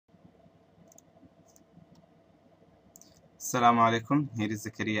Assalamu alaikum, here is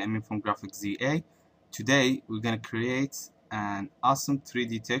Zakaria Amin from Graphics ZA. Today we're going to create an awesome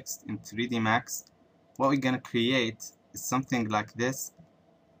 3D text in 3D Max. What we're going to create is something like this.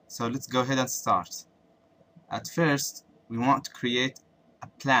 So let's go ahead and start. At first we want to create a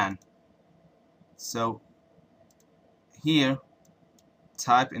plan. So here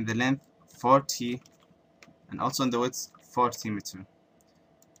type in the length 40 and also in the width 40 meter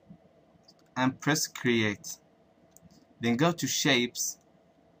and press create. Then go to shapes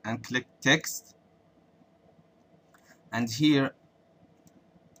and click text, and here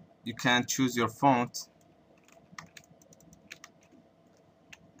you can choose your font,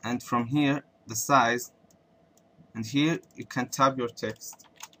 and from here the size, and here you can type your text.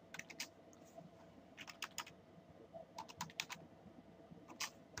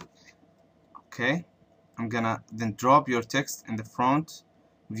 Okay, I'm gonna then drop your text in the front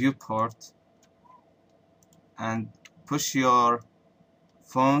viewport and push your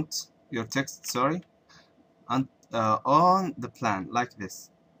text on the plan like this.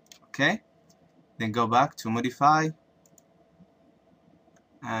 Okay, then go back to modify,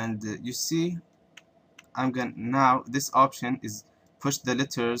 and you see now this option is push the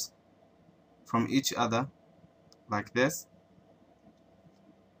letters from each other like this.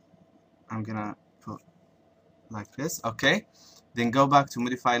 I'm gonna put like this. Okay, then go back to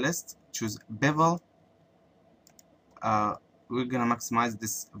modify list, choose bevel. We're gonna maximize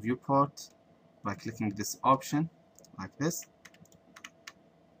this viewport by clicking this option like this.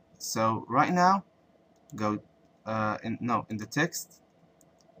 So right now go in the text,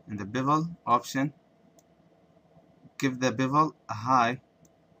 in the bevel option, give the bevel a high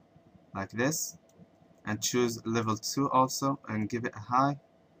like this, and choose level 2 also and give it a high,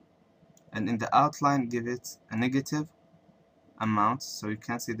 and in the outline give it a negative amount so you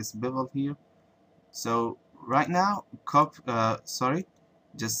can see this bevel here. So right now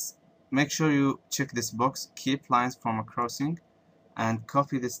just make sure you check this box, keep lines from a crossing, and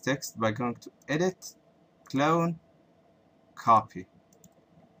copy this text by going to edit, clone, copy.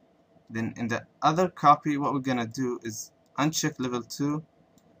 Then in the other copy, what we're gonna do is uncheck level 2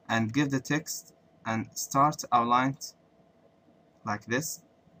 and give the text and start outline like this.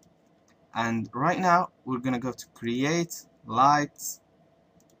 And right now we're gonna go to create, lights,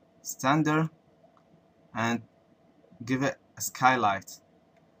 standard, and give it a skylight.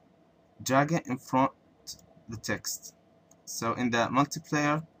 Drag it in front the text. So in the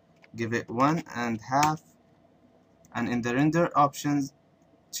multiplayer give it 1.5, and in the render options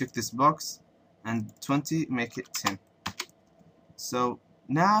check this box, and 20 make it 10. So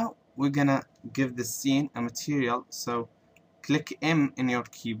now we're gonna give the scene a material, so click M in your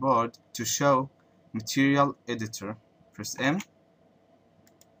keyboard to show material editor. Press M.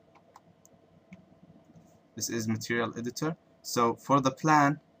 This is material editor. So for the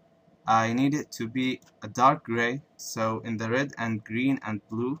plan I need it to be a dark gray, so in the red and green and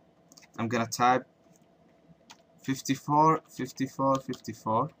blue I'm gonna type 54 54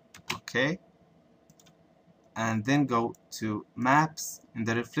 54. Okay, and then go to maps. In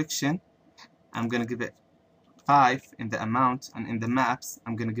the reflection I'm gonna give it 5 in the amount, and in the maps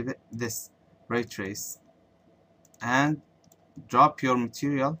I'm gonna give it this ray trace, and drop your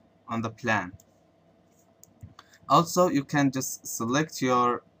material on the plan. Also you can just select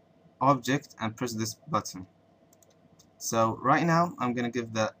your object and press this button. So right now I'm gonna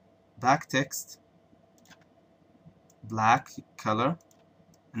give the back text black color,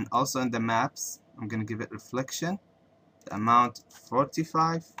 and also in the maps I'm gonna give it reflection, the amount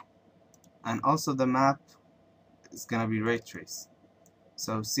 45, and also the map is gonna be ray trace.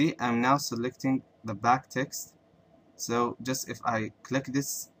 So see, I'm now selecting the back text. So just if I click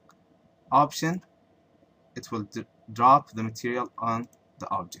this option, it will drop the material on the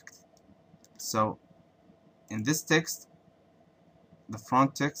object. So in this text, the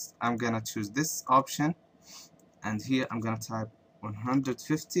front text, I'm gonna choose this option, and here I'm gonna type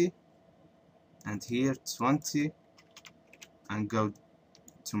 150, and here 20, and go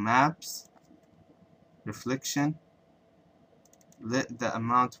to maps, reflection, let the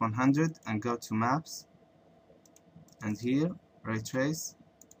amount 100 and go to maps, and here ray trace,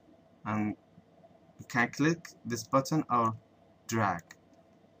 and you can click this button or drag.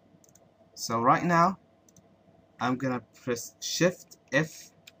 So right now I'm gonna press Shift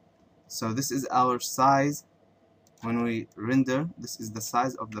F. So this is our size when we render. This is the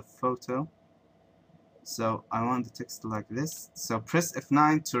size of the photo. So I want the text like this. So press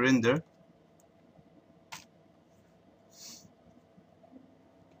F9 to render.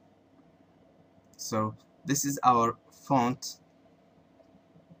 So this is our font.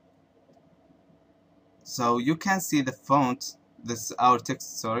 So you can see the font, this is our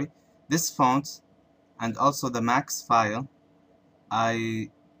text, sorry, this font, and also the max file.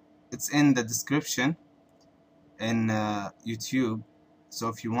 It's in the description in YouTube. So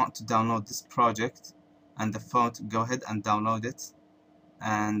if you want to download this project and the font, go ahead and download it.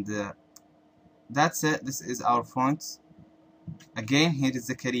 And that's it. This is our font. Again, here is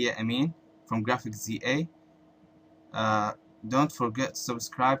Zakaria Amin from Graphic ZA. Don't forget to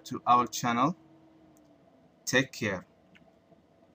subscribe to our channel. Take care.